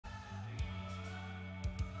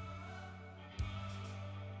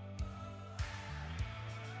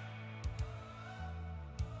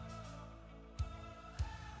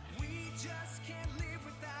just can't live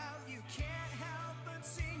without you, can't help but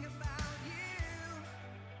sing about you.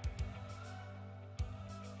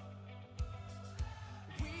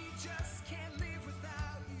 We just can't live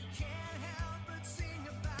without you, can't help but sing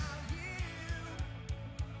about you.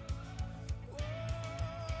 Oh,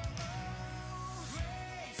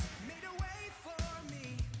 grace made a way for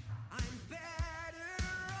me. I'm better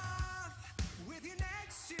off with you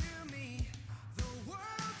next to me. The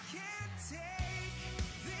world can't take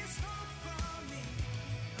this hope from me.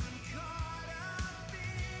 I'm caught up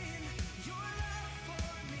in your love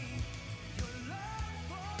for me, your love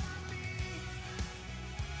for me.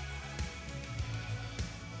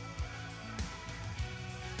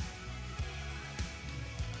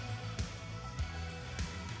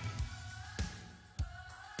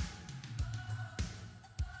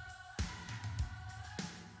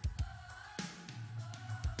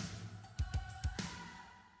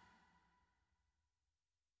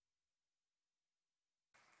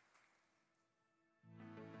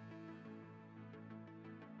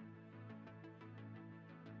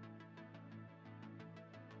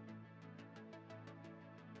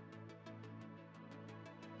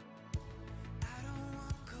 I don't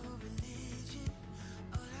want co-religion,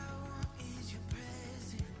 all I want is your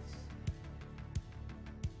presence.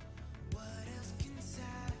 What else can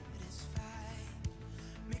satisfy?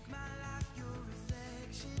 Make my life your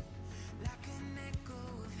reflection, like an echo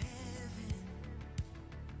of heaven.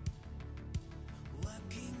 What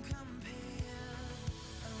can compare?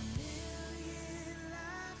 A million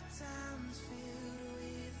lifetimes filled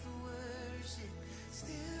with worship,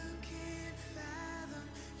 still can't fathom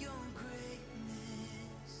your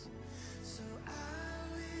greatness. So I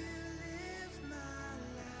will live my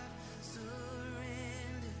life,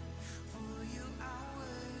 surrender. For you are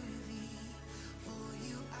worthy, for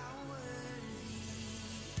you are worthy.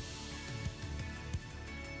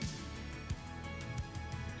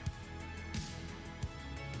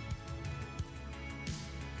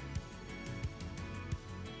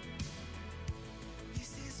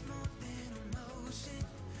 This is more than emotion,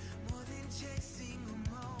 more than chasing a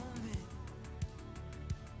moment.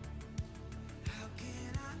 How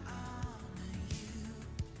can I honor you?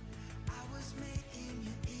 I was made in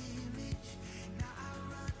your image, now I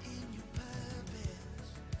run in your purpose.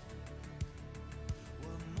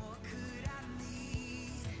 What more could I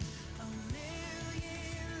need? A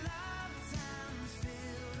million lifetimes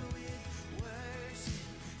filled with worship,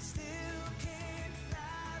 still can't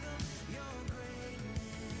fathom your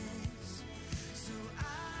greatness. So I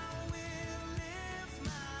will live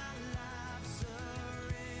my life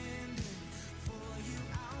surrendered. For you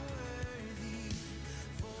are worthy,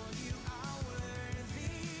 for you are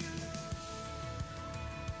worthy, Lord.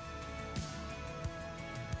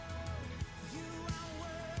 You are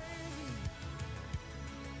worthy.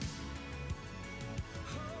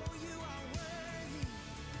 Oh, you are worthy.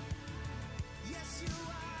 Yes, you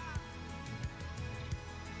are.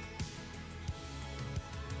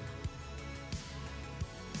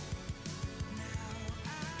 Now I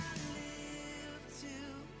live to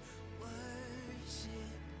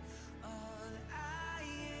worship. All I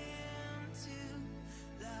am to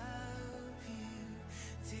love you.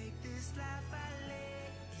 Take this life, I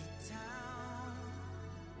lay it down.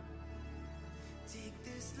 Take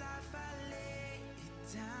this life, I lay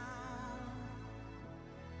it down.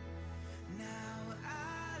 Now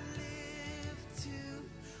I live to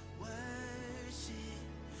worship.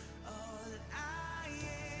 All I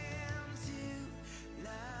am to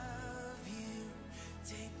love you.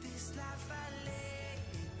 Take this life, I lay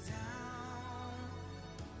it down.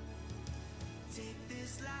 Take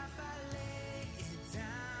this life, I lay it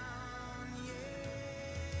down, yeah.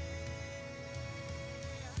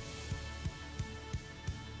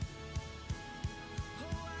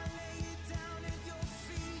 Oh, I lay it down at your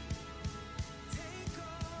feet. Take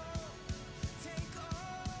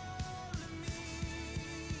all of me.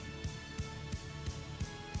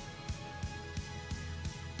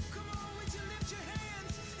 Come on, would you lift your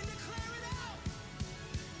hands and declare it out?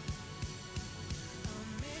 A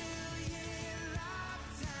million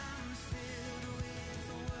lifetimes filled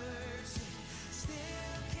with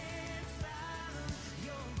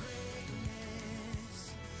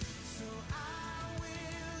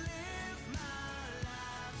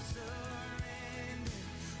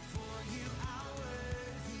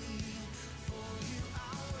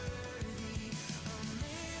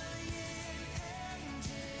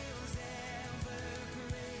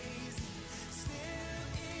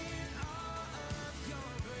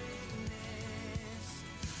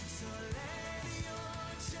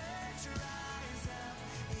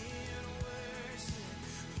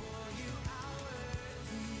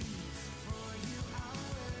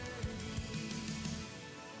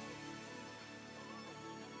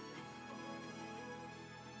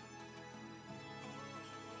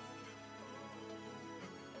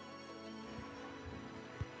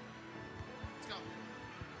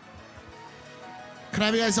Can I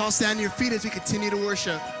have you guys all stand on your feet as we continue to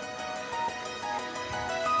worship?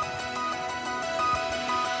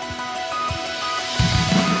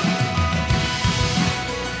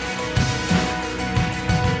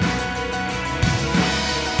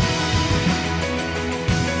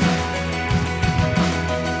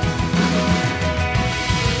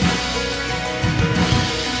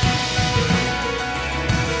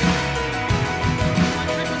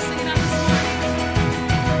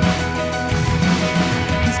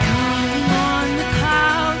 He's coming on the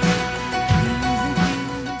clouds.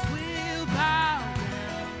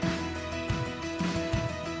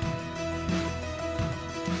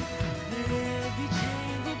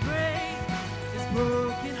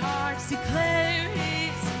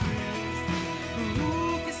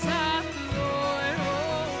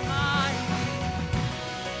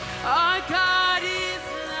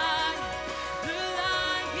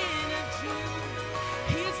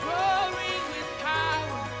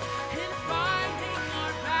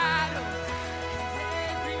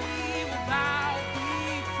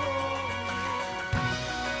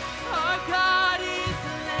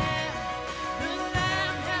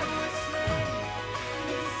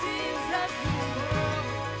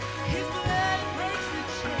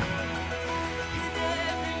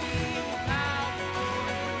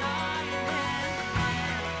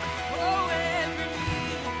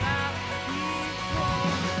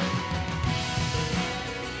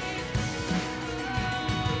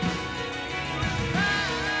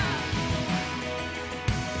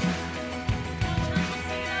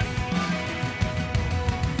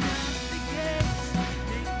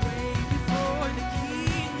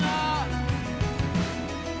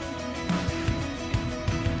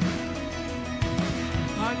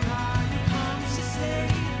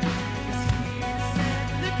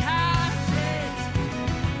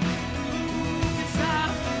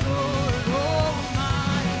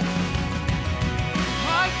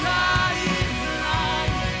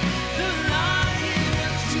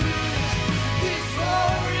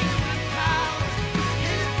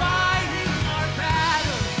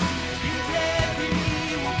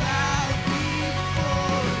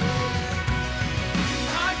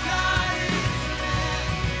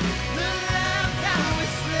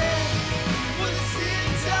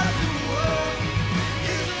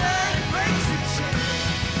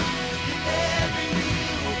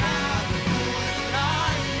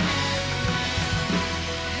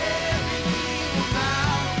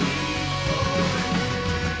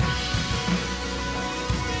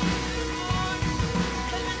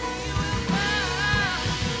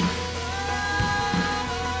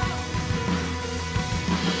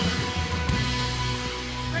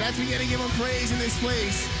 Let's begin to give him praise in this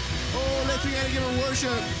place. Oh, let's begin to give him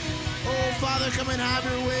worship. Oh, Father, come and have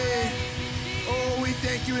your way. Oh, we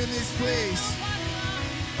thank you in this place.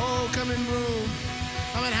 Oh, come and move.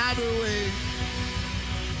 Come and have your way.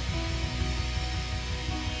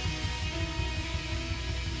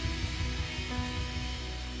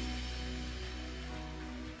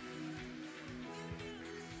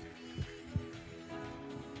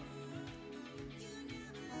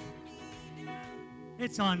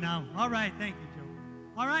 It's on now. All right, thank you, Joe.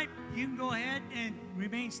 All right, you can go ahead and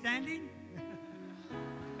remain standing.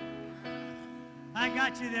 I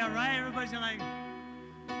got you there, right? Everybody's like,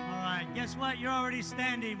 all right, guess what? You're already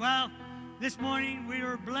standing. Well, this morning we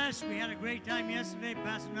were blessed. We had a great time yesterday.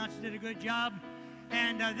 Pastor Notch did a good job.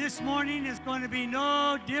 And this morning is going to be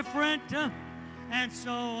no different. And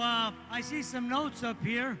so I see some notes up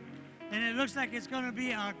here, and it looks like it's going to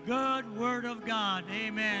be a good word of God.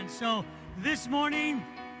 Amen. So this morning,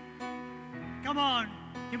 come on,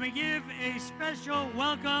 can we give a special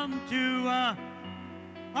welcome to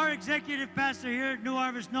our executive pastor here at New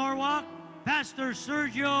Harvest Norwalk, Pastor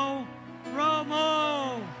Sergio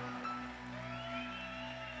Romo.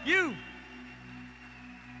 You.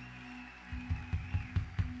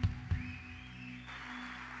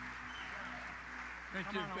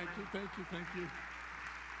 Thank you, thank you, thank you, thank you.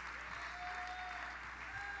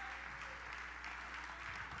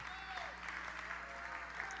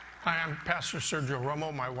 Hi, I'm Pastor Sergio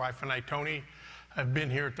Romo. My wife and I, Tony, have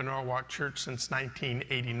been here at the Norwalk Church since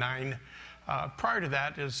 1989. Prior to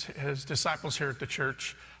that, as disciples here at the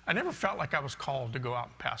church, I never felt like I was called to go out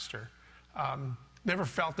and pastor. Never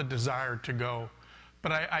felt the desire to go.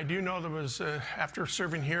 But I do know there was, after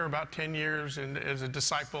serving here about 10 years and as a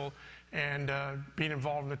disciple and being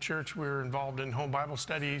involved in the church, we were involved in home Bible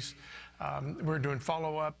studies. We were doing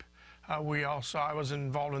follow-up. I was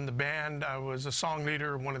involved in the band. I was a song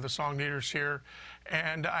leader, one of the song leaders here.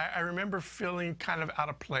 And I remember feeling kind of out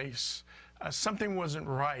of place. Something wasn't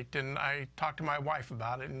right. And I talked to my wife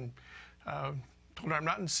about it and told her, I'm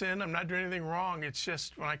not in sin, I'm not doing anything wrong. It's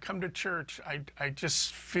just when I come to church, I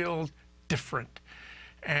just feel different.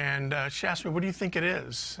 And she asked me, what do you think it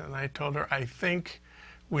is? And I told her, I think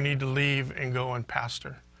we need to leave and go and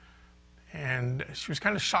pastor. And she was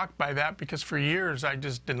kind of shocked by that because for years I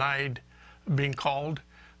just denied being called.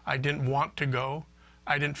 I didn't want to go.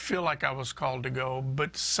 I didn't feel like I was called to go,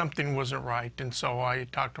 but something wasn't right. And so I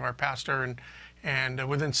talked to our pastor, and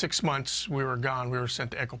within 6 months we were gone. We were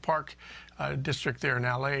sent to Echo Park district there in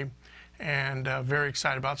LA, and very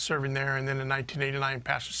excited about serving there. And then in 1989,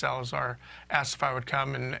 Pastor Salazar asked if I would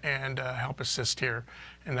come and help assist here.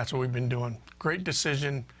 And that's what we've been doing. Great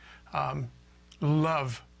decision.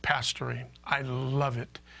 Love pastoring. I love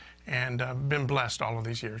it, and been blessed all of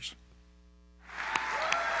these years.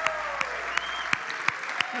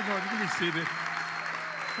 Praise the Lord. You can be seated.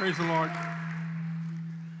 Praise the Lord.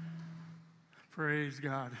 Praise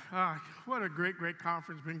God. What a great, great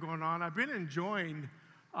conference been going on. I've been enjoying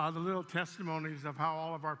the little testimonies of how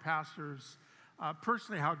all of our pastors,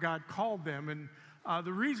 personally, how God called them. And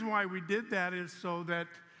the reason why we did that is so that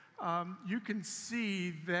you can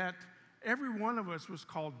see that every one of us was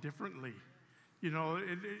called differently. You know,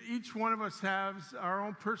 each one of us has our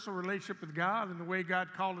own personal relationship with God, and the way God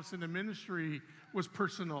called us into ministry was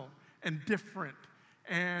personal and different.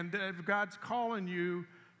 And if God's calling you,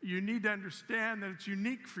 you need to understand that it's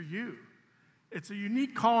unique for you. It's a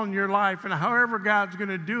unique call in your life, and however God's going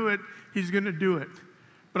to do it, He's going to do it.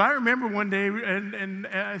 But I remember one day and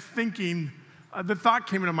thinking, the thought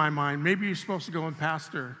came into my mind, maybe you're supposed to go and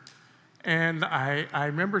pastor. And I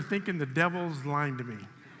remember thinking the devil's lying to me.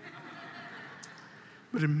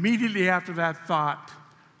 But immediately after that thought,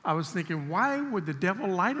 I was thinking, why would the devil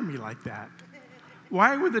lie to me like that?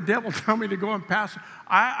 Why would the devil tell me to go and pastor?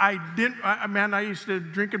 I used to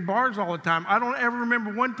drink in bars all the time. I don't ever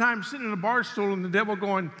remember one time sitting in a bar stool and the devil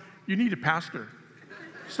going, you need a pastor.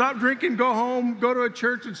 Stop drinking, go home, go to a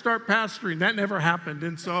church and start pastoring. That never happened.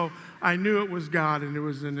 And so I knew it was God, and it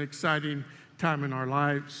was an exciting time in our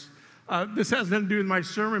lives. This has nothing to do with my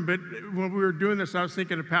sermon, but when we were doing this, I was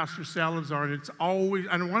thinking of Pastor Salazar, and it's always,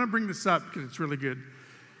 I don't want to bring this up because it's really good.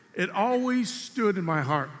 It always stood in my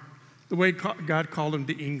heart, the way God called him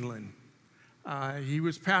to England. He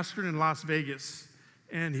was pastoring in Las Vegas,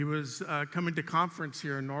 and he was coming to conference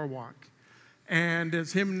here in Norwalk. And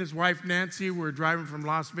as him and his wife, Nancy, were driving from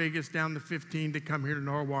Las Vegas down the 15 to come here to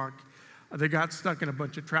Norwalk, they got stuck in a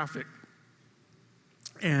bunch of traffic.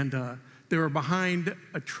 And they were behind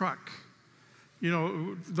a truck. You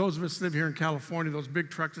know, those of us who live here in California, those big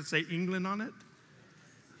trucks that say England on it,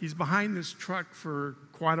 he's behind this truck for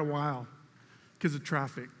quite a while because of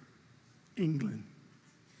traffic. England,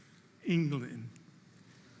 England,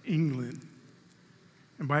 England.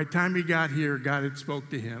 And by the time he got here, God had spoke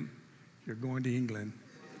to him. You're going to England.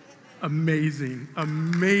 Amazing,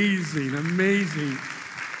 amazing, amazing.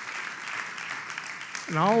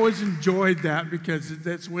 And I always enjoyed that because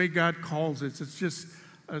that's the way God calls us. It's just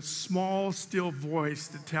a small, still voice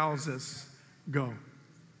that tells us, go,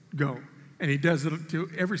 go. And he does it to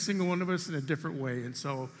every single one of us in a different way. And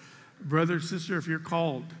so, brother, sister, if you're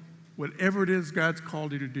called, whatever it is God's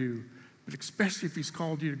called you to do, but especially if he's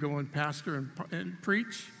called you to go and pastor and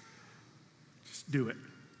preach, just do it.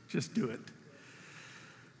 Just do it.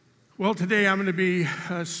 Well, today I'm going to be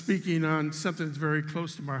speaking on something that's very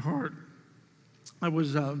close to my heart. I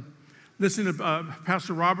was listening to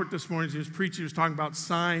Pastor Robert this morning as he was preaching. He was talking about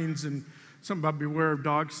signs and something about beware of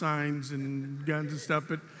dog signs and guns and stuff.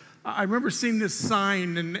 But I remember seeing this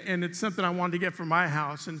sign, and it's something I wanted to get for my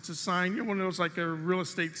house. And it's a sign, you know, one of those like a real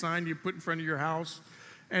estate sign you put in front of your house.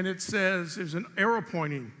 And it says, there's an arrow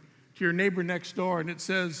pointing to your neighbor next door, and it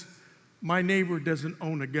says, my neighbor doesn't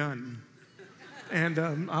own a gun. And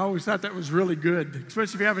I always thought that was really good,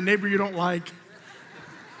 especially if you have a neighbor you don't like.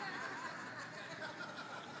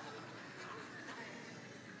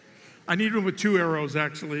 I need one with 2 arrows,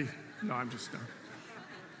 actually. No, I'm just done.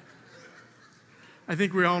 I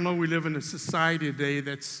think we all know we live in a society today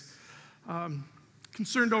that's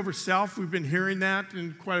concerned over self. We've been hearing that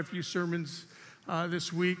in quite a few sermons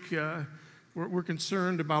this week. We're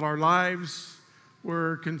concerned about our lives.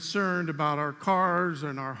 We're concerned about our cars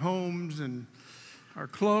and our homes and our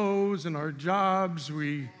clothes and our jobs.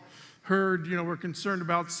 We heard, you know, we're concerned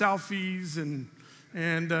about selfies and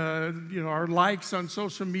you know, our likes on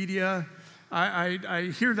social media.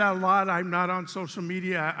 I hear that a lot. I'm not on social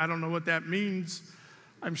media. I don't know what that means.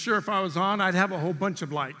 I'm sure if I was on, I'd have a whole bunch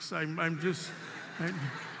of likes. I'm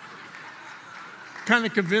kind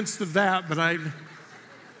of convinced of that, but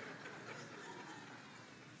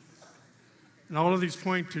and all of these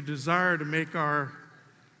point to desire to make our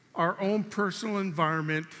own personal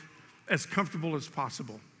environment as comfortable as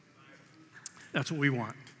possible. That's what we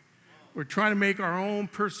want. We're trying to make our own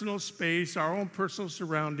personal space, our own personal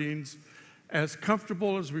surroundings as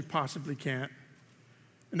comfortable as we possibly can.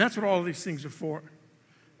 And that's what all of these things are for.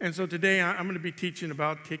 And so today I'm going to be teaching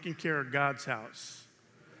about taking care of God's house,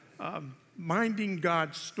 minding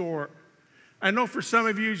God's store. I know for some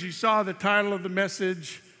of you, as you saw the title of the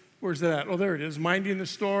message, where's that? Oh, there it is, Minding the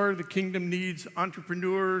Store, the Kingdom Needs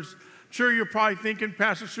Entrepreneurs. Sure, you're probably thinking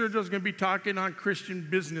Pastor Sergio's going to be talking on Christian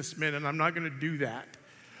businessmen, and I'm not going to do that.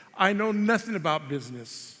 I know nothing about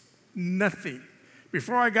business, nothing.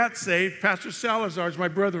 Before I got saved, Pastor Salazar is my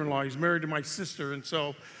brother-in-law. He's married to my sister, and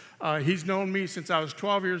so he's known me since I was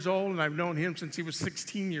 12 years old, and I've known him since he was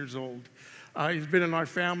 16 years old. He's been in our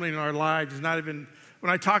family and our lives. He's not even,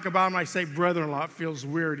 when I talk about him, I say brother-in-law. It feels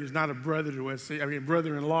weird. He's not a brother to us. I mean,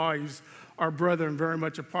 brother-in-law. He's our brother and very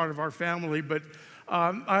much a part of our family. But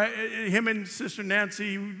him and Sister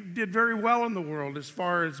Nancy did very well in the world as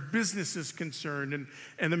far as business is concerned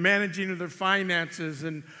and the managing of their finances.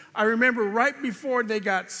 And I remember right before they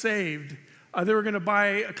got saved, they were going to buy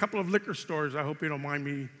a couple of liquor stores. I hope you don't mind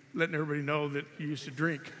me letting everybody know that you used to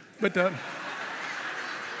drink. But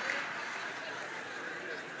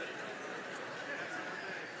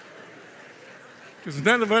because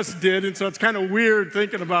none of us did, and so it's kind of weird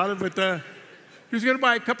thinking about it. But he was going to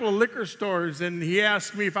buy a couple of liquor stores, and he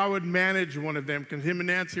asked me if I would manage one of them, because him and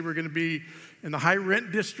Nancy were going to be in the high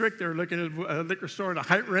rent district. They were looking at a liquor store in the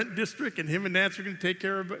high rent district, and him and Nancy were going to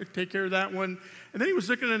take care of that one. And then he was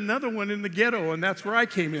looking at another one in the ghetto, and that's where I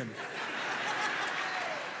came in.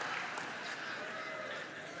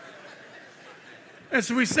 And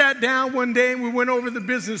so we sat down one day, and we went over the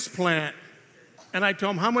business plan. And I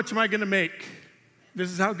told him, how much am I going to make? This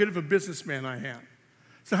is how good of a businessman I am.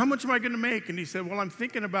 So how much am I going to make? And he said, well, I'm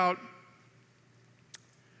thinking about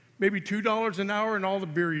maybe $2 an hour and all the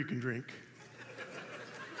beer you can drink.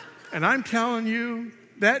 And I'm telling you,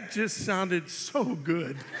 that just sounded so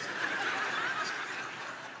good.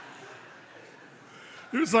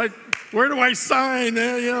 It was like, where do I sign?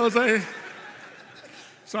 You know, it's like,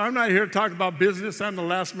 so I'm not here to talk about business. I'm the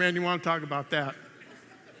last man you want to talk about that.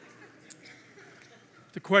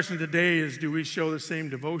 The question today is, do we show the same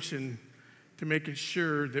devotion to making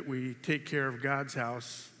sure that we take care of God's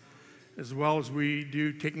house as well as we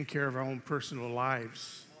do taking care of our own personal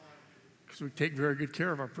lives? Because we take very good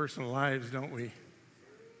care of our personal lives, don't we?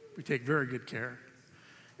 We take very good care.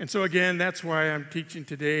 And so again, that's why I'm teaching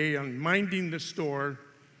today on minding the store.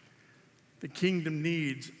 The kingdom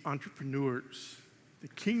needs entrepreneurs. The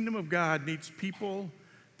kingdom of God needs people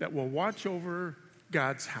that will watch over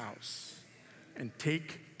God's house and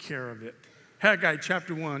take care of it. Haggai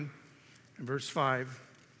chapter 1 and verse 5.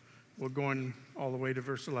 We're going all the way to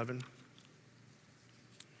verse 11.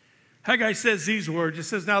 Haggai says these words. It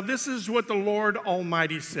says, now this is what the Lord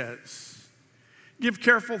Almighty says. Give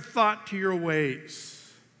careful thought to your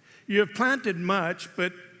ways. You have planted much,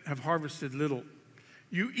 but have harvested little.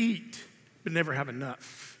 You eat, but never have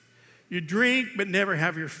enough. You drink, but never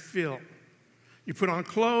have your fill. You put on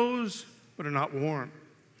clothes, but are not warm.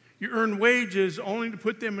 You earn wages only to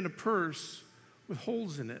put them in a purse with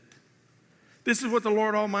holes in it. This is what the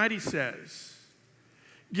Lord Almighty says.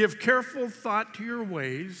 Give careful thought to your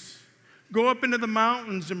ways. Go up into the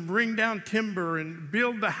mountains and bring down timber and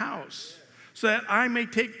build the house, so that I may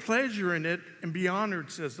take pleasure in it and be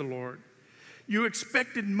honored, says the Lord. You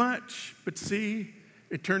expected much, but see,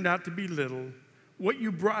 it turned out to be little. What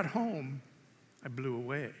you brought home, I blew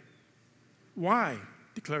away. Why,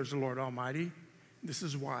 declares the Lord Almighty? This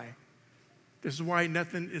is why. This is why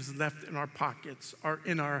nothing is left in our pockets or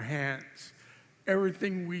in our hands.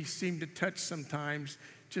 Everything we seem to touch sometimes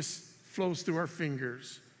just flows through our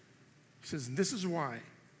fingers. He says, this is why.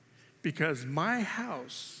 Because my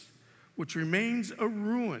house, which remains a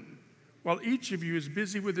ruin, while each of you is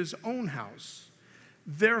busy with his own house.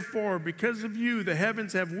 Therefore, because of you, the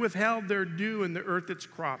heavens have withheld their dew and the earth its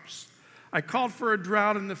crops. I called for a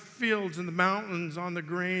drought in the fields and the mountains, on the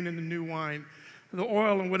grain and the new wine, the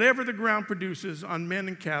oil and whatever the ground produces, on men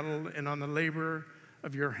and cattle and on the labor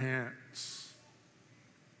of your hands.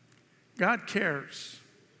 God cares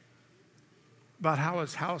about how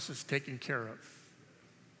his house is taken care of.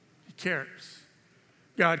 He cares.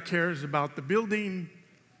 God cares about the building,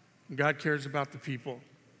 and God cares about the people.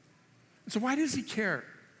 So why does he care?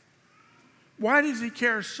 Why does he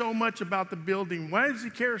care so much about the building? Why does he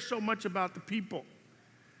care so much about the people?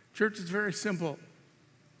 Church, is very simple.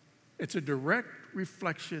 It's a direct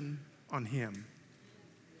reflection on him.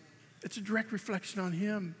 It's a direct reflection on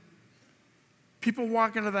him. People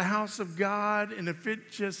walk into the house of God, and if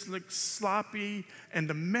it just looks sloppy and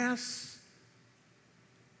a mess,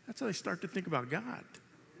 That's how they start to think about God.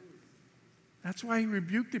 That's why he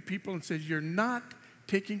rebuked the people and says, you're not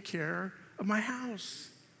taking care of my house.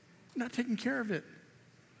 You're not taking care of it.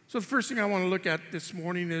 So the first thing I want to look at this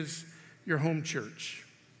morning is your home church.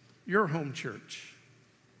 Your home church.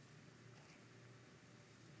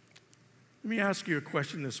 Let me ask you a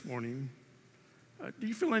question this morning. Do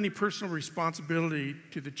you feel any personal responsibility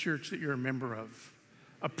to the church that you're a member of?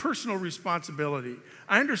 A personal responsibility.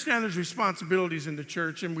 I understand there's responsibilities in the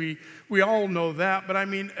church, and we all know that, but I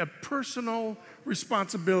mean a personal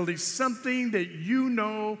responsibility, something that you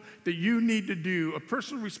know that you need to do, a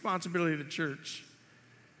personal responsibility of the church.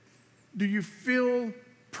 Do you feel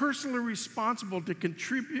personally responsible to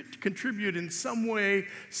contribute in some way,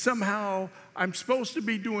 somehow? I'm supposed to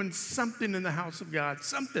be doing something in the house of God,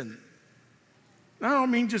 something. I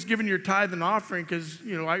don't mean just giving your tithe and offering, because,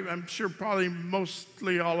 I'm sure probably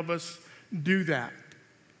mostly all of us do that.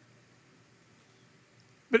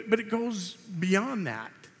 But it goes beyond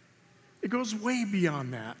that. It goes way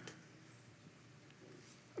beyond that.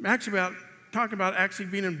 I'm actually talking about actually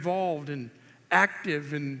being involved and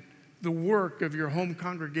active in the work of your home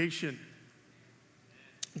congregation,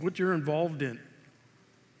 what you're involved in.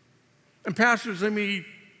 And pastors, let me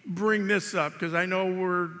bring this up, because I know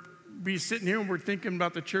we're sitting here and we're thinking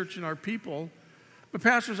about the church and our people. But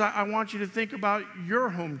pastors, I want you to think about your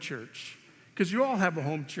home church, because you all have a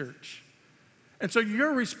home church. And so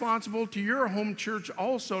you're responsible to your home church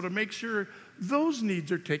also to make sure those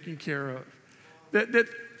needs are taken care of, that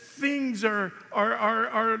things are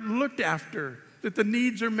looked after, that the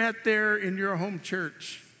needs are met there in your home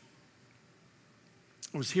church.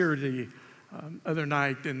 I was here the other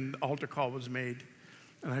night, and the altar call was made,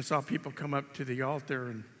 and I saw people come up to the altar,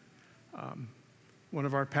 and one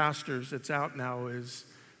of our pastors that's out now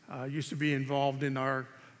used to be involved in our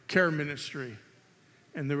care ministry,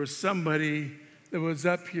 and there was somebody that was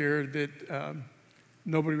up here that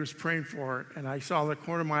nobody was praying for, and I saw the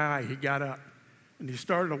corner of my eye. He got up, and he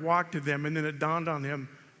started to walk to them, and then it dawned on him,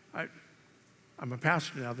 I'm a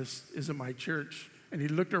pastor now. This isn't my church. And he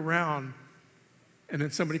looked around, and then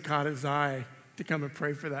somebody caught his eye to come and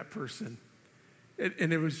pray for that person.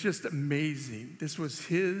 And it was just amazing. This was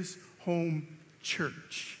his home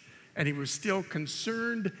church, and he was still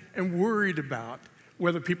concerned and worried about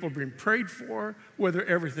whether people were being prayed for, whether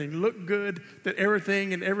everything looked good, that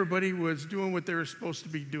everything and everybody was doing what they were supposed to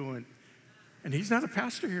be doing. And he's not a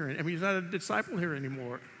pastor here. I mean, he's not a disciple here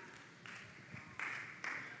anymore.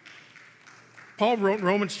 Paul wrote in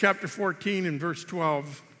Romans chapter 14 and verse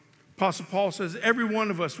 12, Apostle Paul says, every one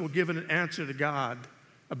of us will give an answer to God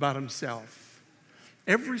about himself.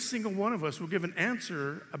 Every single one of us will give an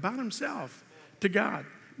answer about himself to God.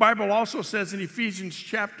 Bible also says in Ephesians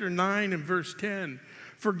chapter 9 and verse 10,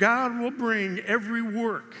 for God will bring every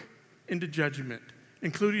work into judgment,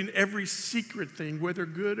 including every secret thing, whether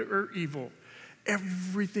good or evil.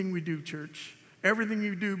 Everything we do, church, everything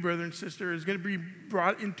you do, brother and sister, is going to be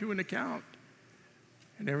brought into an account.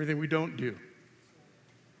 And everything we don't do.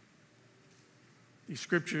 These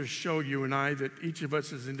scriptures show you and I that each of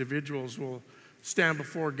us as individuals will stand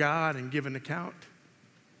before God and give an account.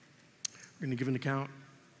 We're going to give an account.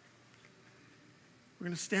 We're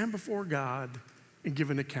going to stand before God and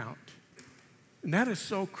give an account. And that is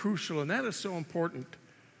so crucial, and that is so important.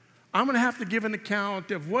 I'm going to have to give an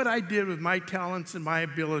account of what I did with my talents and my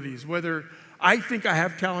abilities, whether I think I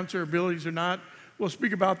have talents or abilities or not. We'll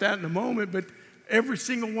speak about that in a moment, but every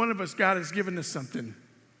single one of us, God has given us something.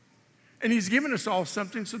 And he's given us all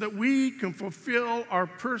something so that we can fulfill our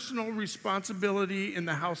personal responsibility in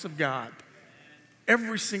the house of God.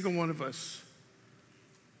 Every single one of us.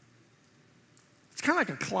 It's kind of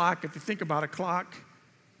like a clock, if you think about a clock.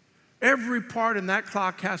 Every part in that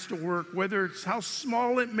clock has to work, whether it's how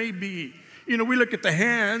small it may be. We look at the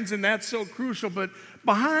hands, and that's so crucial, but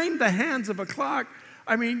behind the hands of a clock,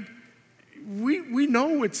 I mean, we know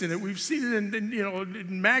what's in it. We've seen it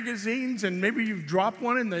in magazines, and maybe you've dropped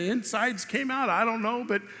one and the insides came out. I don't know,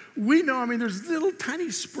 but we know. I mean, there's little tiny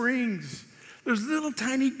springs. There's little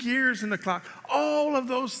tiny gears in the clock. All of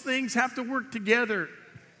those things have to work together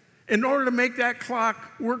in order to make that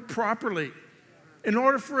clock work properly. In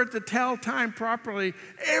order for it to tell time properly,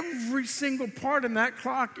 every single part in that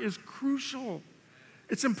clock is crucial.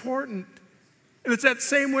 It's important. And it's that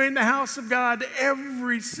same way in the house of God.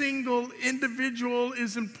 Every single individual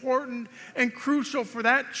is important and crucial for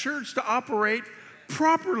that church to operate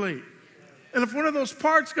properly. And if one of those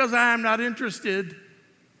parts goes, I'm not interested,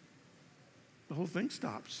 the whole thing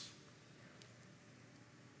stops.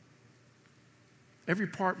 Every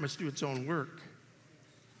part must do its own work.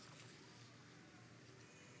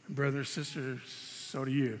 Brothers, sisters, so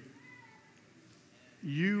do you.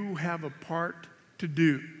 you have a part to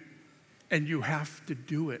do, and you have to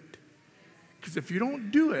do it. Because if you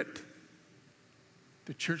don't do it,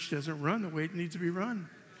 the church doesn't run the way it needs to be run.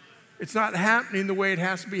 It's not happening the way it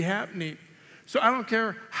has to be happening. So I don't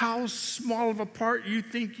care how small of a part you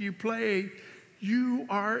think you play, you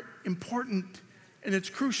are important, and it's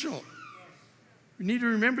crucial. We need to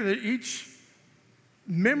remember that each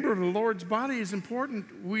member of the Lord's body is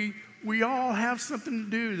important. We all have something to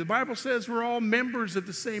do. The Bible says we're all members of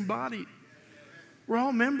the same body. We're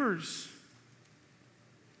all members.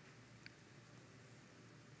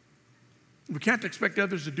 We can't expect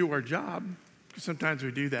others to do our job, because sometimes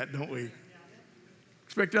we do that, don't we?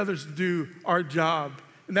 Expect others to do our job.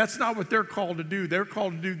 And that's not what they're called to do. They're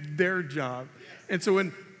called to do their job. And so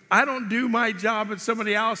when I don't do my job and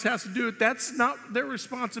somebody else has to do it, that's not their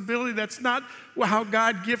responsibility. That's not how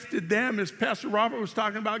God gifted them, as Pastor Robert was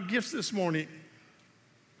talking about gifts this morning.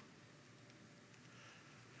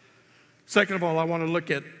 Second of all, I want to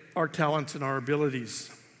look at our talents and our abilities.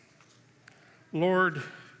 Lord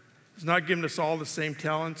has not given us all the same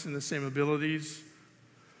talents and the same abilities.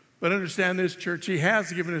 But understand this, church, He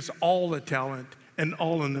has given us all the talent and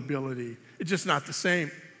all an ability. It's just not the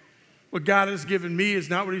same. What God has given me is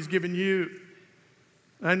not what He's given you.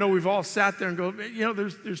 And I know we've all sat there and go,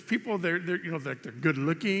 there's people they're good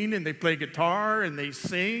looking and they play guitar and they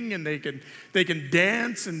sing and they can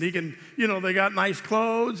dance and they got nice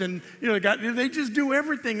clothes and they just do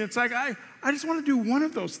everything. It's like I just want to do one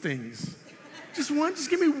of those things. Just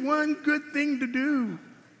give me one good thing to do.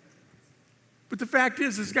 But the fact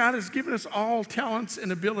is God has given us all talents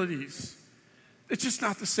and abilities. It's just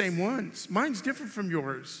not the same ones. Mine's different from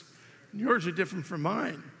yours. And yours are different from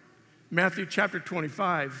mine. Matthew chapter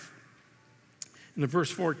 25, in the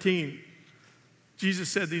verse 14, Jesus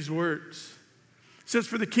said these words. It says,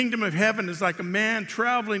 "For the kingdom of heaven is like a man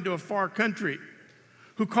traveling to a far country,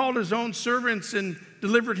 who called his own servants and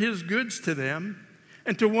delivered his goods to them.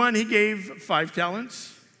 And to one he gave 5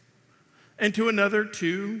 talents, and to another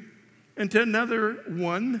 2, and to another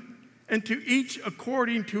 1, and to each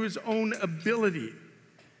according to his own ability.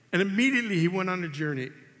 And immediately he went on a journey."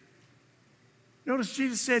 Notice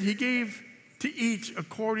Jesus said He gave to each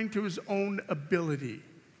according to his own ability.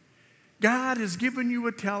 God has given you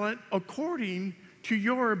a talent according to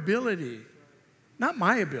your ability, not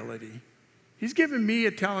my ability. He's given me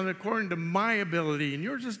a talent according to my ability, and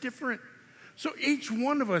yours is different. So each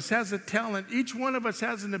one of us has a talent, each one of us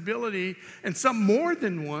has an ability, and some more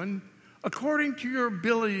than one, according to your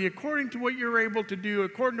ability, according to what you're able to do,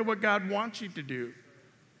 according to what God wants you to do.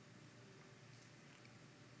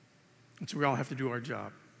 And so we all have to do our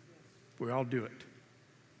job. We all do it.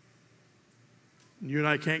 And you and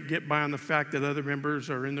I can't get by on the fact that other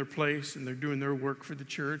members are in their place and they're doing their work for the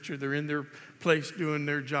church, or they're in their place doing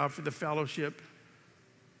their job for the fellowship.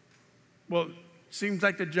 Well, it seems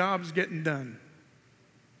like the job's getting done.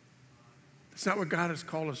 That's not what God has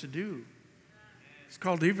called us to do. It's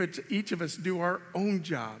called each of us do our own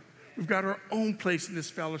job. We've got our own place in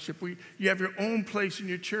this fellowship. You have your own place in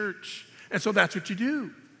your church. And so that's what you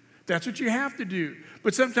do. That's what you have to do.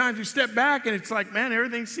 But sometimes you step back and it's like, man,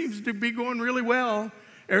 everything seems to be going really well.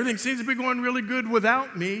 Everything seems to be going really good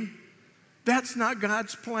without me. That's not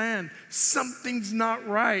God's plan. Something's not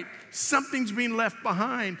right. Something's being left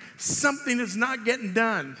behind. Something is not getting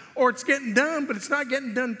done. Or it's getting done, but it's not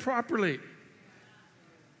getting done properly.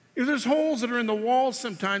 There's holes that are in the walls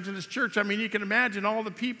sometimes in this church. I mean, you can imagine all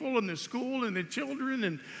the people in the school and the children.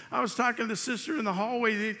 And I was talking to the sister in the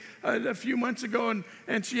hallway a few months ago,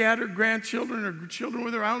 and she had her grandchildren or children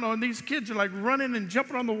with her. I don't know. And these kids are like running and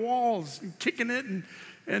jumping on the walls and kicking it.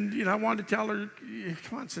 And I wanted to tell her,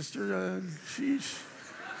 come on, sister, sheesh.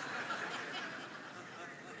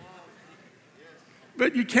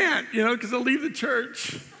 But you can't, because they'll leave the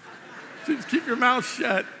church. So just keep your mouth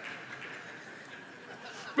shut.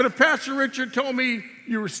 But if Pastor Richard told me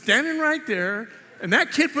you were standing right there and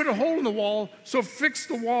that kid put a hole in the wall, so fix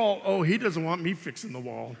the wall. Oh, he doesn't want me fixing the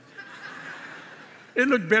wall. It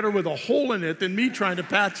looked better with a hole in it than me trying to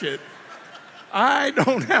patch it. I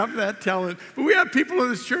don't have that talent. But we have people in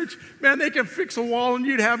this church, man, they can fix a wall and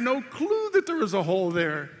you'd have no clue that there was a hole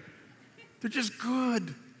there. They're just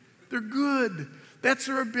good. They're good. That's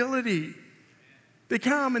their ability. They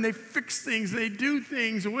come and they fix things, they do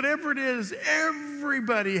things, and whatever it is,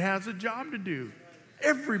 everybody has a job to do.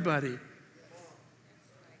 Everybody.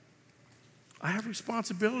 I have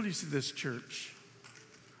responsibilities to this church.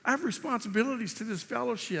 I have responsibilities to this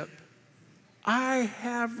fellowship. I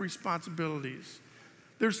have responsibilities.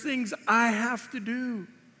 There's things I have to do.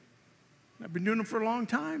 I've been doing them for a long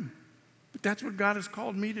time, but that's what God has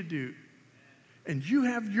called me to do. And you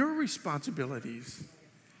have your responsibilities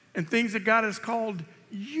and things that God has called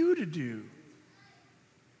you to do.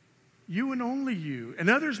 You and only you. And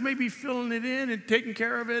others may be filling it in and taking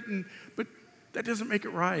care of it, but that doesn't make it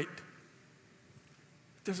right.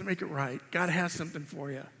 It doesn't make it right. God has something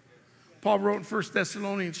for you. Paul wrote in 1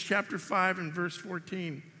 Thessalonians chapter 5 and verse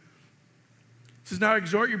 14. It says, now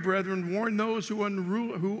exhort you, brethren, warn those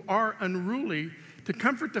who are unruly, to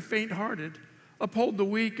comfort the faint-hearted, uphold the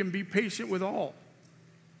weak, and be patient with all.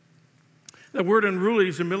 That word unruly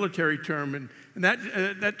is a military term, and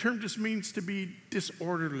that term just means to be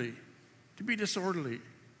disorderly. To be disorderly.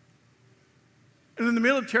 And in the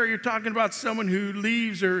military, you're talking about someone who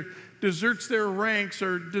leaves or deserts their ranks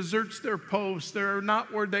or deserts their posts. They're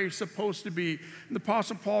not where they're supposed to be. And the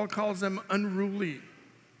Apostle Paul calls them unruly.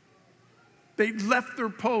 They left their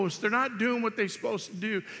post. They're not doing what they're supposed to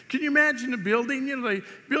do. Can you imagine a building? You know, they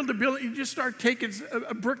build a building, you just start taking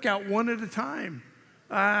a brick out one at a time.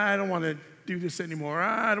 I don't want to do this anymore.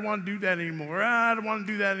 I don't want to do that anymore. I don't want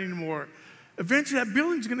to do that anymore. Eventually, that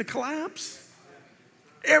building's going to collapse.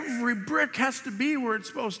 Every brick has to be where it's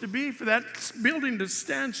supposed to be for that building to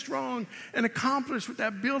stand strong and accomplish what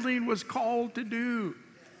that building was called to do.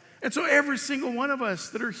 And so every single one of us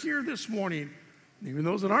that are here this morning, even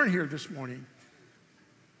those that aren't here this morning,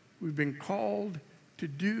 we've been called to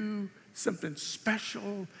do something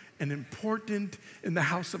special and important in the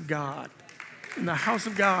house of God. In the house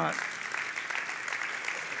of God.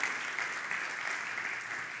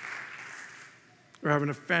 We're having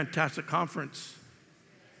a fantastic conference.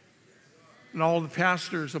 And all the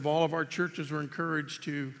pastors of all of our churches were encouraged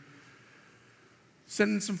to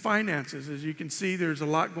send in some finances. As you can see, there's a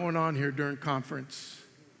lot going on here during conference.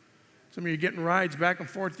 Some of you are getting rides back and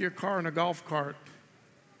forth to your car in a golf cart.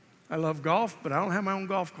 I love golf, but I don't have my own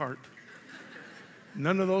golf cart.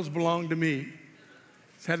 None of those belong to me.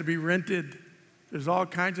 It's had to be rented. There's all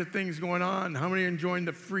kinds of things going on. How many are enjoying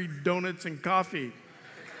the free donuts and coffee?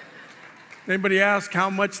 Anybody ask how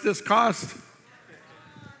much this cost?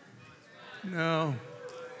 No.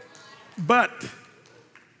 But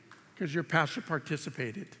because your pastor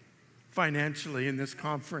participated financially in this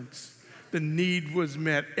conference, the need was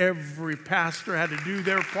met. Every pastor had to do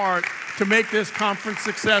their part to make this conference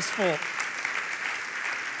successful.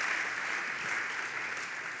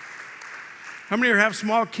 How many have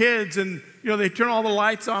small kids and they turn all the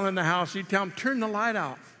lights on in the house? You tell them, turn the light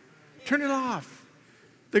off. Turn it off.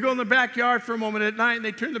 They go in the backyard for a moment at night and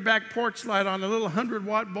they turn the back porch light on, a little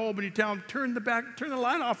 100-watt bulb, and you tell them, turn the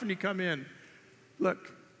light off when you come in.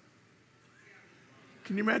 Look,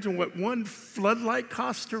 can you imagine what one floodlight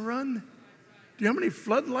costs to run? Do you know how many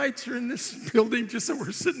floodlights are in this building just so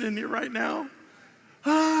we're sitting in here right now?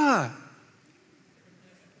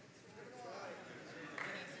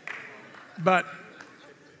 But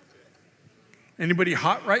anybody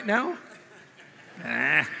hot right now?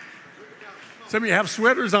 Nah. Some of you have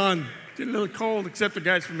sweaters on. It's getting a little cold, except the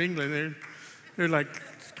guys from England. They're like,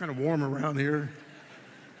 it's kind of warm around here.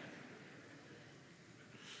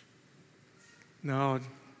 No,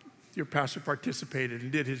 your pastor participated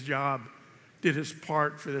and did his job, did his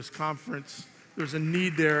part for this conference. There's a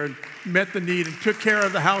need there and met the need and took care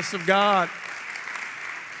of the house of God.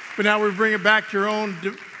 But now we bring it back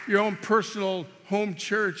to your own personal home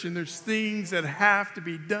church, and there's things that have to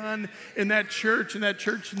be done in that church, and that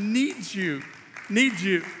church needs you. Needs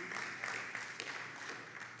you.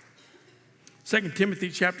 2 Timothy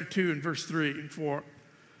chapter 2 and verse 3 and 4.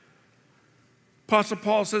 Apostle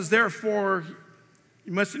Paul says, therefore,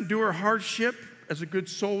 you must endure hardship as a good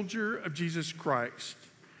soldier of Jesus Christ.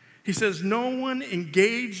 He says, no one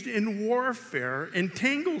engaged in warfare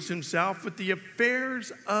entangles himself with the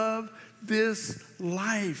affairs of this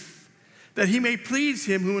life, that he may please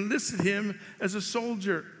him who enlisted him as a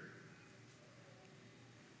soldier.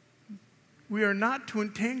 We are not to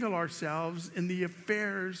entangle ourselves in the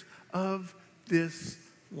affairs of this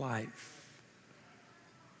life.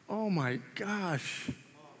 Oh my gosh.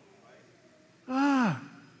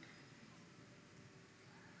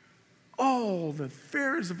 All the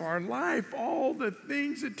affairs of our life, all the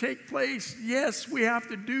things that take place, yes, we have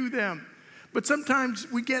to do them. But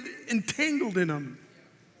sometimes we get entangled in them.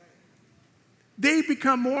 They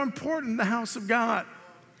become more important in the house of God.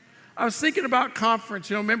 I was thinking about conference.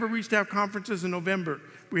 Remember we used to have conferences in November.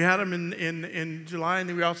 We had them in July, and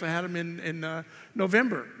then we also had them in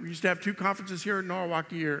November. We used to have 2 conferences here at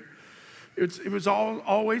Norwalk a year. It was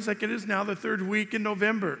always like it is now, the 3rd week in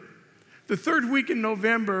November. The 3rd week in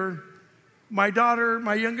November, my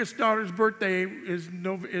youngest daughter's birthday is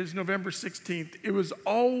November 16th. It was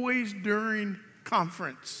always during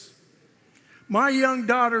conference. My young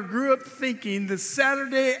daughter grew up thinking the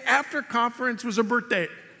Saturday after conference was her birthday.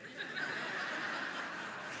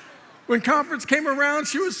 When conference came around,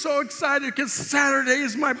 she was so excited because Saturday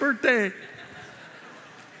is my birthday.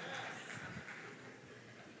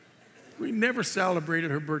 We never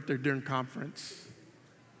celebrated her birthday during conference.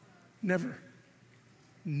 Never.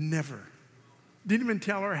 Never. Didn't even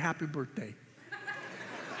tell her happy birthday.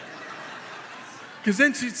 Because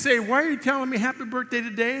then she'd say, why are you telling me happy birthday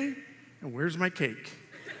today? And where's my cake?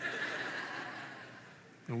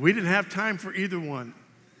 And we didn't have time for either one.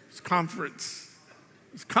 It's conference.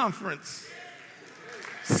 It's conference.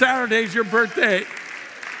 Saturday's your birthday.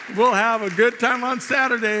 We'll have a good time on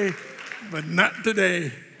Saturday, but not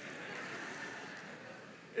today.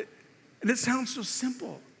 And it sounds so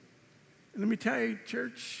simple. And let me tell you,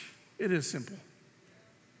 church, it is simple.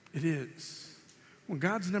 It is. When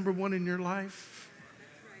God's number one in your life,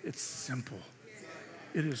 it's simple.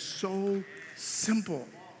 It is so simple.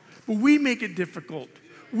 But we make it difficult.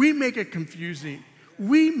 We make it confusing.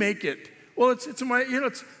 We make it, well,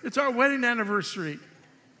 it's our wedding anniversary.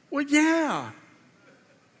 Well, yeah.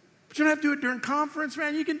 But you don't have to do it during conference,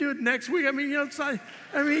 man. You can do it next week. I mean, it's like,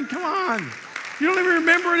 come on. You don't even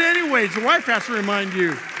remember it anyways. The wife has to remind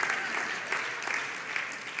you.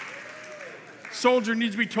 Soldier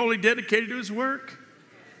needs to be totally dedicated to his work.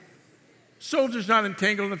 Soldier's not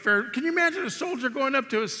entangled in the affair. Can you imagine a soldier going up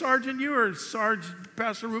to a sergeant, you or Sarge,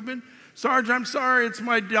 Pastor Ruben? Sarge, I'm sorry, it's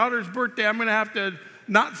my daughter's birthday. I'm going to have to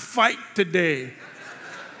not fight today.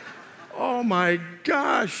 Oh my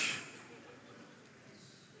gosh.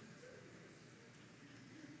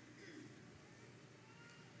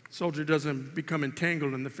 Soldier doesn't become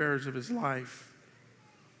entangled in the affairs of his life.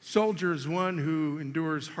 Soldier is one who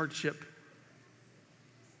endures hardship.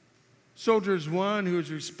 Soldier is one who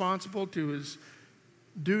is responsible to his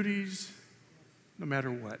duties no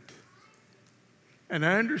matter what. And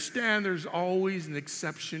I understand there's always an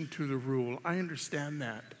exception to the rule. I understand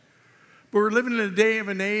that. But we're living in a day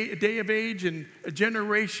of age and a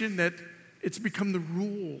generation that it's become the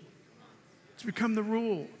rule. It's become the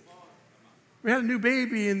rule. We had a new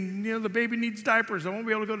baby and, the baby needs diapers. I won't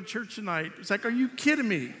be able to go to church tonight. It's like, are you kidding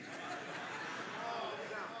me?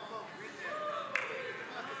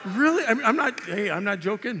 Really? I'm not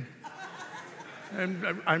joking.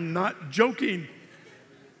 I'm not joking.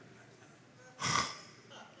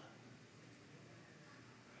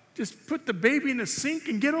 Just put the baby in the sink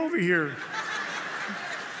and get over here.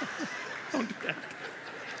 Don't do that.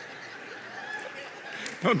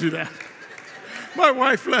 Don't do that. My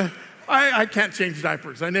wife left. I can't change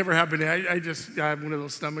diapers. I never have been. I have one of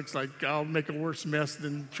those stomachs, like I'll make a worse mess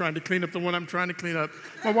than trying to clean up the one I'm trying to clean up.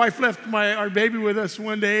 My wife left our baby with us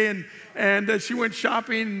one day, and she went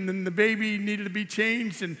shopping, and the baby needed to be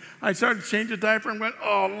changed, and I started to change the diaper, and went,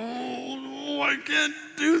 oh, I can't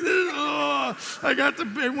do this. Oh. I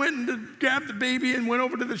went and grabbed the baby and went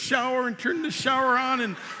over to the shower and turned the shower on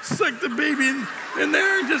and stuck the baby in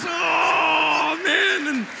there and just, oh, man,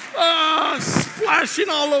 and splashing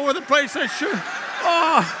all over the place. I should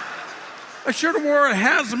have wore a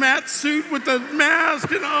hazmat suit with a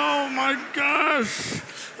mask, and oh my gosh.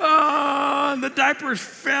 And the diapers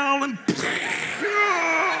fell and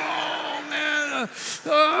oh man,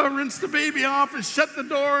 rinsed the baby off and shut the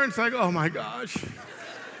door, and it's like, oh my gosh.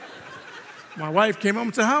 My wife came home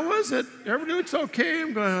and said, how was it? Everything looks okay.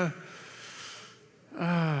 I'm going,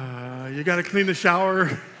 you got to clean the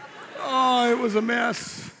shower. Oh, it was a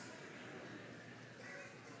mess.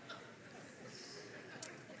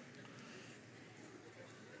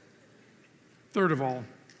 Third of all,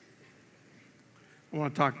 I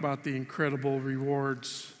want to talk about the incredible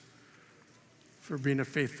rewards for being a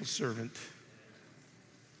faithful servant.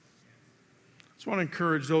 I just want to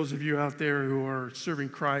encourage those of you out there who are serving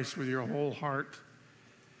Christ with your whole heart.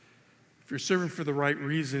 If you're serving for the right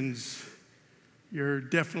reasons, you're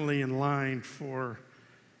definitely in line for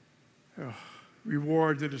a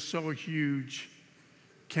reward that is so huge,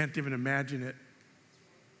 can't even imagine it.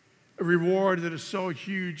 A reward that is so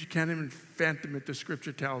huge, you can't even fathom it, the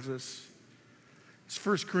scripture tells us. It's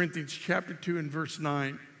 1 Corinthians chapter 2 and verse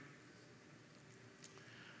 9.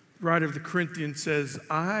 The writer of the Corinthians says,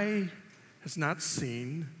 eye has not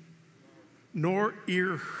seen, nor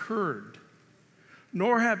ear heard,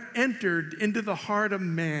 nor have entered into the heart of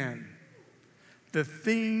man the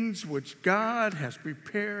things which God has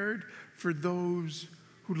prepared for those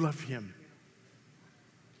who love him.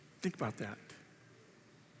 Think about that.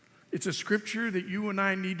 It's a scripture that you and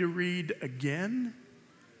I need to read again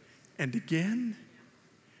and again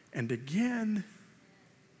and again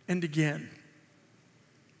and again.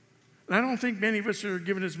 And I don't think many of us are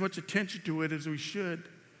giving as much attention to it as we should.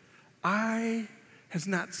 eye has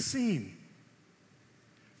not seen,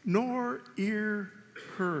 nor ear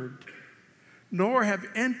heard, nor have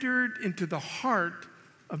entered into the heart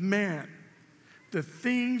of man the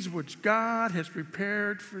things which God has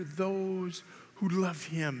prepared for those who love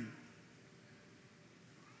him.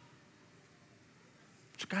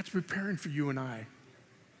 So God's preparing for you and I.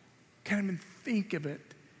 Can't even think of it.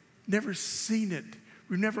 Never seen it.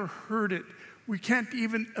 We've never heard it. We can't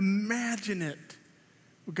even imagine it.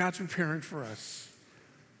 What God's preparing for us.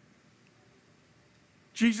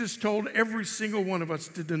 Jesus told every single one of us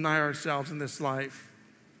to deny ourselves in this life.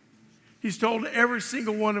 He's told every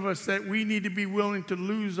single one of us that we need to be willing to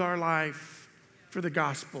lose our life for the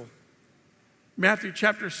gospel. Matthew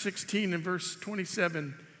chapter 16 and verse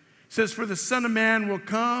 27 says, "For the Son of Man will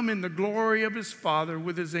come in the glory of his Father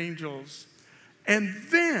with his angels, and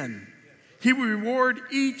then he will reward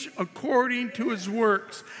each according to his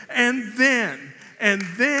works." And then,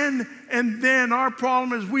 our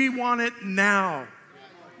problem is we want it now,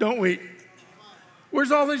 don't we? Where's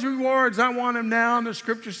all these rewards? I want them now. And the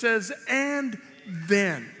scripture says, and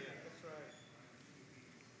then.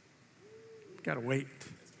 Got to wait.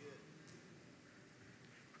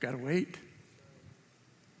 Got to wait.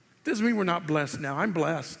 Doesn't mean we're not blessed now. I'm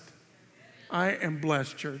blessed. I am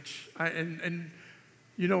blessed, church. And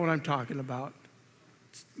you know what I'm talking about.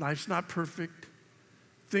 Life's not perfect.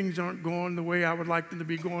 Things aren't going the way I would like them to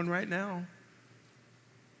be going right now.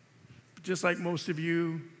 But just like most of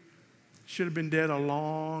you, should have been dead a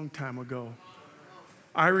long time ago.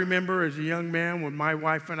 I remember as a young man when my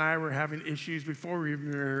wife and I were having issues before we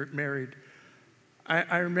were married.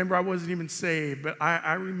 I remember I wasn't even saved, but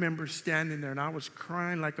I remember standing there and I was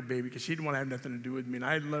crying like a baby because she didn't want to have nothing to do with me, and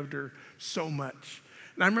I loved her so much.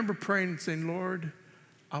 And I remember praying and saying, Lord,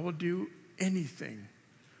 I will do anything.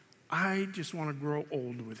 I just want to grow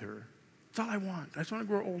old with her. That's all I want. I just want to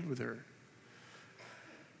grow old with her.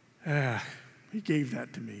 He gave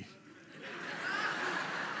that to me.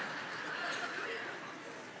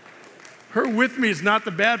 Her with me is not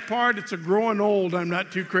the bad part. It's a growing old I'm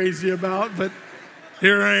not too crazy about, but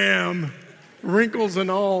here I am, wrinkles and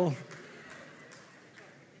all.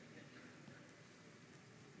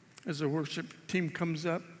 As the worship team comes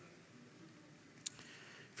up,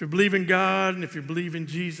 if you believe in God, and if you believe in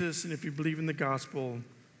Jesus, and if you believe in the gospel,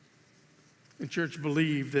 and church,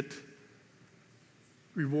 believe that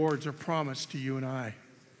rewards are promised to you and I.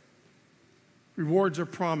 Rewards are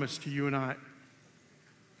promised to you and I.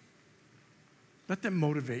 Let them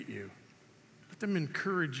motivate you. Let them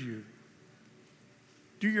encourage you.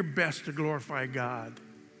 Do your best to glorify God,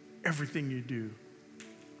 everything you do.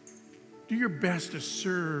 Do your best to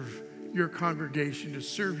serve your congregation, to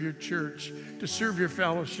serve your church, to serve your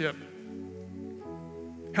fellowship.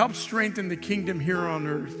 Help strengthen the kingdom here on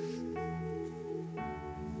earth.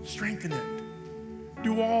 Strengthen it.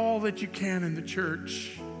 Do all that you can in the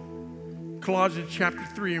church. Colossians chapter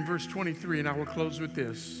 3 and verse 23, and I will close with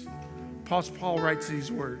this. Apostle Paul writes these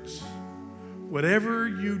words: whatever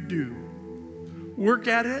you do, work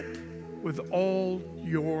at it with all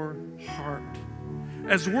your heart,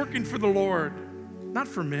 as working for the Lord, not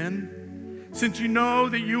for men, since you know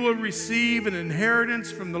that you will receive an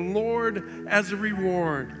inheritance from the Lord as a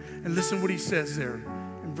reward. And listen what he says there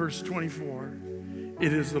in verse 24.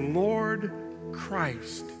 It is the Lord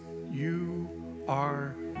Christ you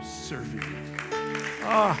are serving.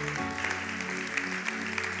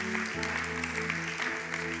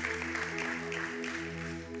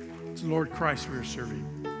 It's the Lord Christ we are serving.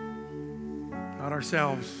 Not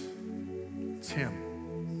ourselves. It's him.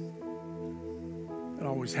 It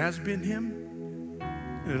always has been him,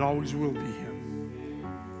 and it always will be him.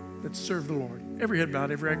 Let's serve the Lord. Every head bowed,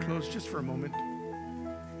 every eye closed, just for a moment.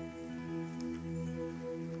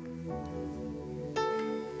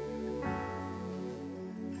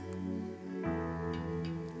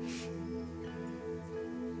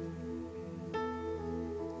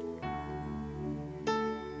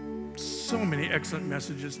 So many excellent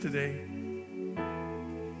messages today.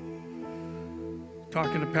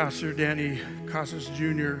 Talking to Pastor Danny Casas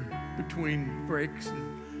Jr. between breaks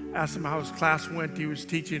and asked him how his class went. He was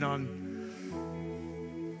teaching on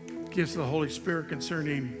gifts of the Holy Spirit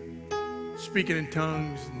concerning speaking in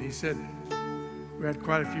tongues. And he said we had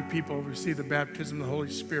quite a few people receive the baptism of the Holy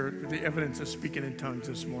Spirit with the evidence of speaking in tongues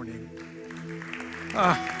this morning.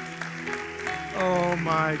 Oh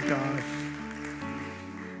my gosh.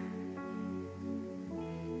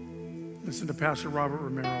 Listen to Pastor Robert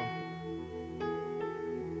Romero.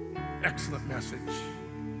 Excellent message.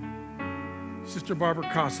 Sister Barbara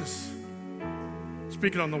Casas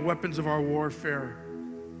speaking on the weapons of our warfare.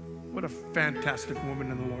 What a fantastic woman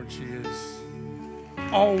in the Lord she is.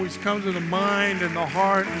 always comes in the mind and the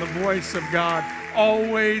heart and the voice of God.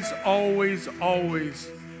 Always, always, always.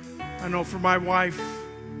 I know for my wife,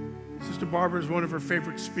 Sister Barbara is one of her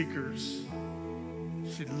favorite speakers.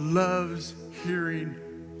 She loves hearing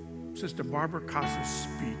Sister Barbara Casas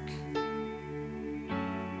speak.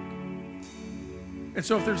 And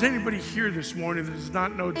so if there's anybody here this morning that does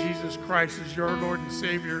not know Jesus Christ as your Lord and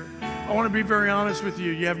Savior, I want to be very honest with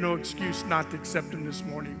you. You have no excuse not to accept Him this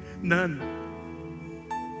morning. None.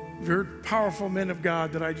 Very powerful men of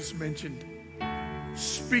God that I just mentioned.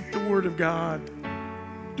 Speak the Word of God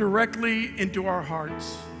directly into our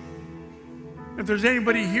hearts. If there's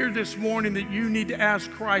anybody here this morning that you need to ask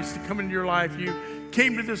Christ to come into your life, you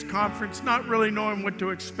came to this conference not really knowing what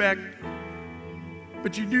to expect,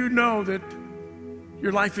 but you do know that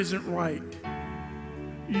your life isn't right.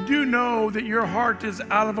 You do know that your heart is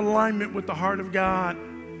out of alignment with the heart of God.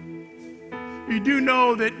 You do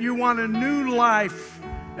know that you want a new life.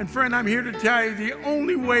 And friend, I'm here to tell you the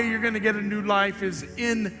only way you're going to get a new life is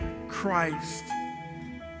in Christ.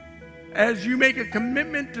 As you make a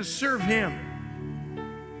commitment to serve Him,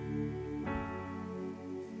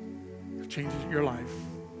 it changes your life.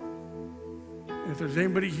 And if there's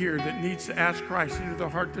anybody here that needs to ask Christ into their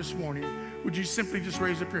heart this morning, would you simply just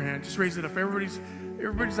raise up your hand? Just raise it up.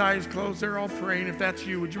 Everybody's eyes closed. They're all praying. If that's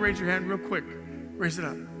you, would you raise your hand real quick? Raise it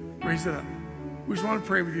up. Raise it up. We just want to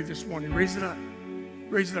pray with you this morning. Raise it up.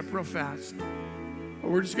 Raise it up real fast. Or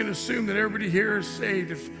we're just going to assume that everybody here is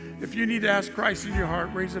saved. If you need to ask Christ in your heart,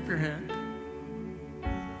 raise up your hand.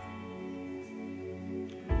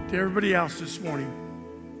 To everybody else this morning,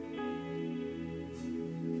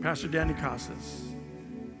 Pastor Danny Casas,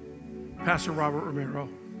 Pastor Robert Romero,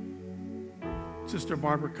 Sister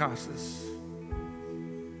Barbara Casas.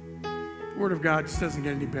 The Word of God just doesn't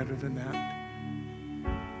get any better than that.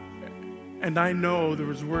 And I know there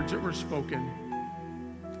was words that were spoken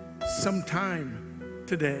sometime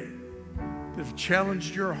today that have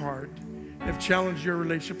challenged your heart, have challenged your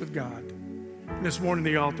relationship with God. And this morning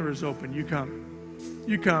the altar is open. You come.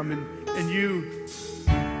 You come and you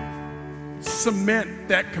cement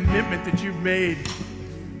that commitment that you've made.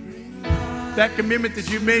 That commitment that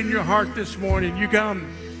you've made in your heart this morning. You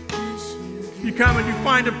come. You come and you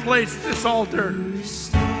find a place at this altar.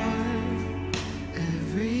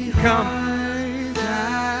 Come.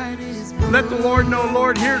 Let the Lord know,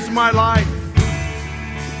 Lord, here's my life.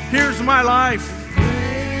 Here's my life.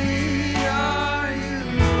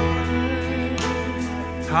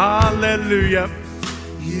 Hallelujah.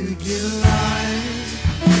 You give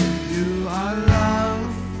life, you are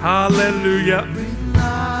love. Hallelujah. Bring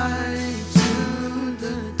light to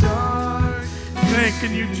the dark.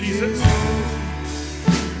 Thanking you, Jesus.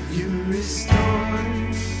 You restore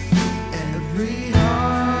every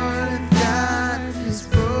heart that is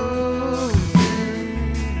broken.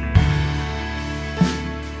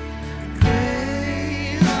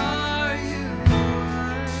 Great are you,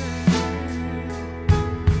 Lord.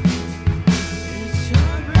 It's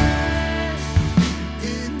your breath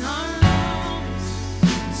in our lungs,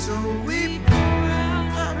 so we pour out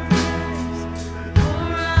our praise.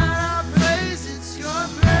 Pour out our praise. It's your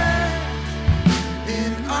breath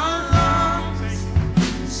in our lungs,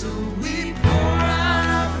 so we pour out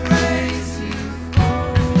our praise to you.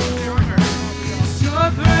 It's your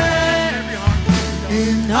breath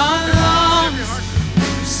in our lungs,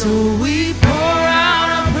 so we pour out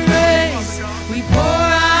our praise. We pour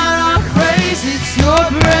out our praise. It's your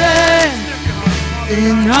breath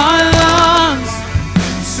in our lungs,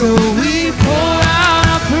 so we pour out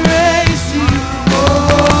our praise to you.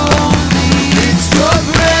 Only it's your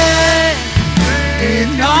breath in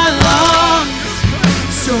our lungs,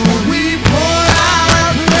 so we pour out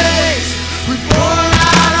our praise. We pour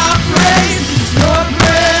out our praise. It's your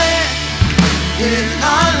breath in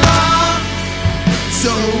our lungs,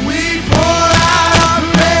 so we pour out our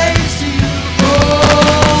praise to you.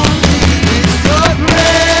 Only it's your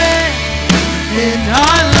breath in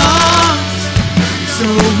our lungs, so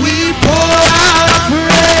we pour out our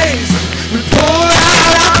praise. We pour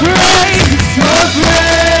out our praise. It's your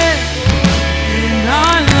breath in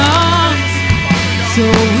our lungs, so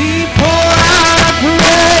we pour out our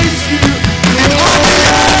praise to you. And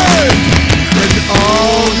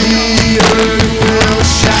all the earth will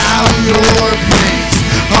shout your praise.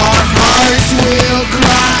 Our hearts will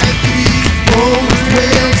cry, these bones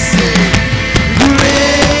will sing.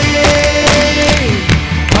 Great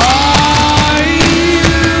are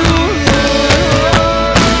you,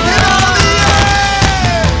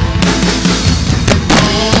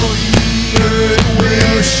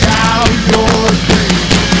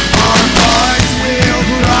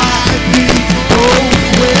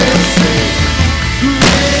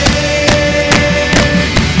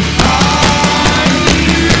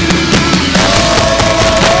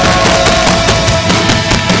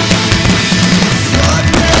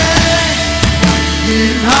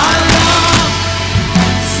 in our lungs.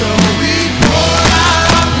 So we pour out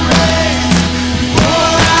our praise,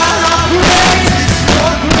 pour out our praise. It's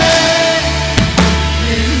your grace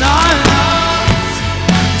in our lungs.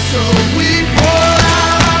 So we pour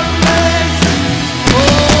out our praise,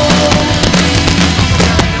 oh,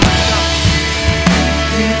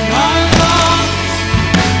 in our lungs.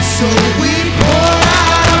 So we pour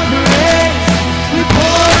out our praise, we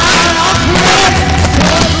pour out our praise. It's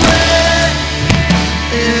your grace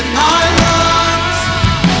in our lungs.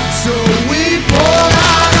 So we pour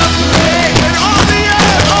out our praise. And all the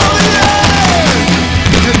earth,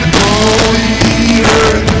 and all the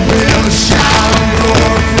earth will shout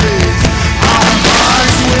your praise. Our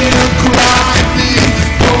hearts will cry,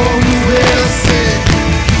 people will sing.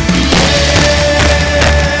 Yeah,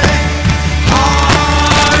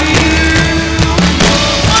 are you?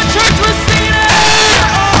 One church was singing it.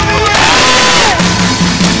 All the earth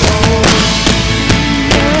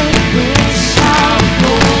will shout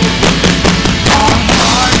your praise. Our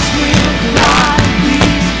hearts will cry,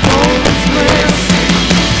 people will sing.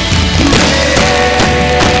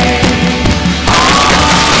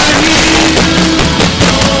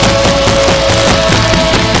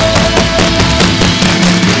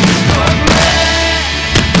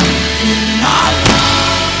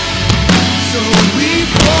 So we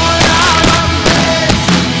pour out our praise,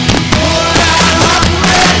 pour out our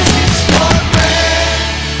praise. It's your breath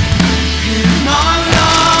in our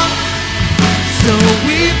lungs. So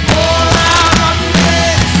we pour out our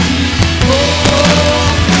praise, oh,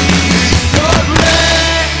 it's your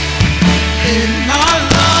breath in our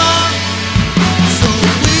lungs. So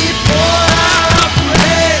we pour out our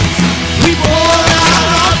praise, we pour out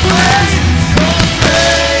our praise. It's your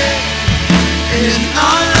breath in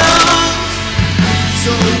our lungs. So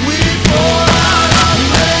we pour out our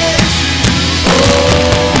praise.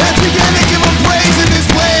 Oh, let's begin to give him praise in this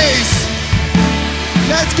place.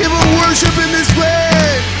 Let's give him worship in this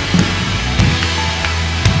place.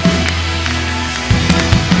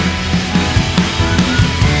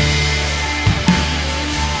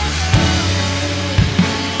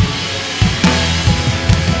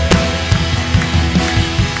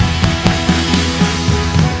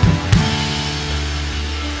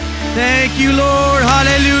 Thank you, Lord.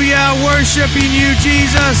 Hallelujah. Worshiping you,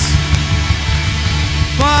 Jesus.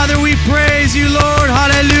 Father, we praise you, Lord.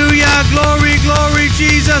 Hallelujah. Glory, glory,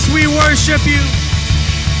 Jesus. We worship you.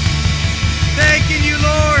 Thanking you,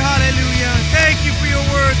 Lord. Hallelujah. Thank you for your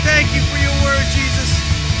word. Thank you for your word, Jesus.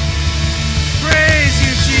 Praise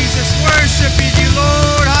you, Jesus. Worshiping you,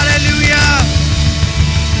 Lord. Hallelujah.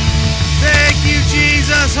 Thank you,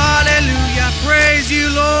 Jesus. Hallelujah. Praise you,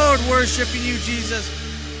 Lord. Worshiping you, Jesus.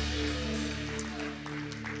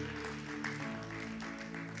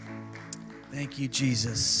 Thank you,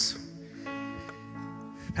 Jesus.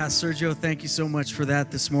 Pastor Sergio, thank you so much for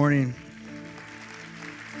that this morning.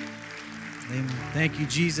 Amen. Thank you,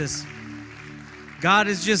 Jesus. God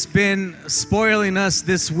has just been spoiling us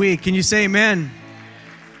this week. Can you say amen?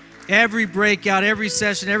 Every breakout, every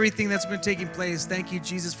session, everything that's been taking place. Thank you,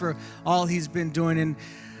 Jesus, for all he's been doing. And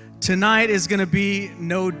tonight is going to be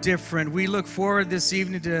no different. We look forward this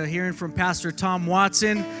evening to hearing from Pastor Tom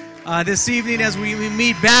Watson this evening as we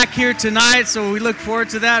meet back here tonight. So we look forward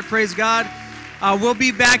to that. Praise God. We'll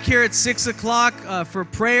be back here at 6 o'clock for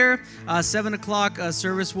prayer. 7 o'clock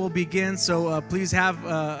service will begin. So please have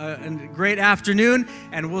a great afternoon,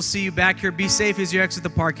 and we'll see you back here. Be safe as you exit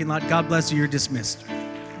the parking lot. God bless you. You're dismissed.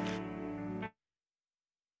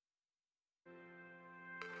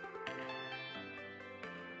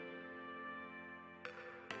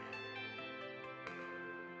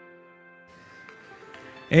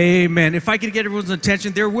 Amen. If I could get everyone's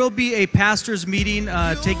attention, there will be a pastor's meeting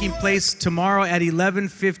taking place tomorrow at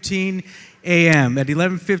 11:15 a.m. At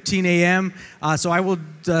 11:15 a.m. So I will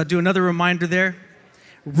do another reminder there.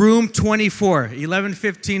 Room 24,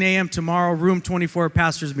 11:15 a.m. tomorrow, room 24,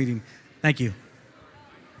 pastor's meeting. Thank you.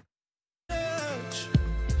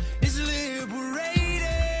 Is liberated,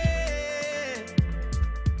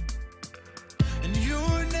 and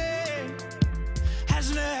your name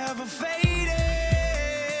has never faded.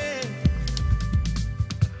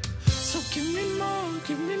 So give me more,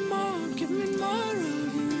 give me more, give me more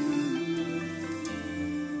of you.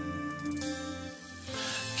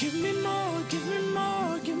 Give me more, give me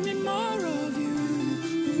more, give me more of you.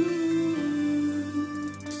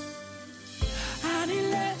 I need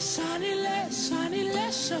less, I need less, I need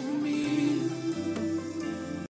less of me.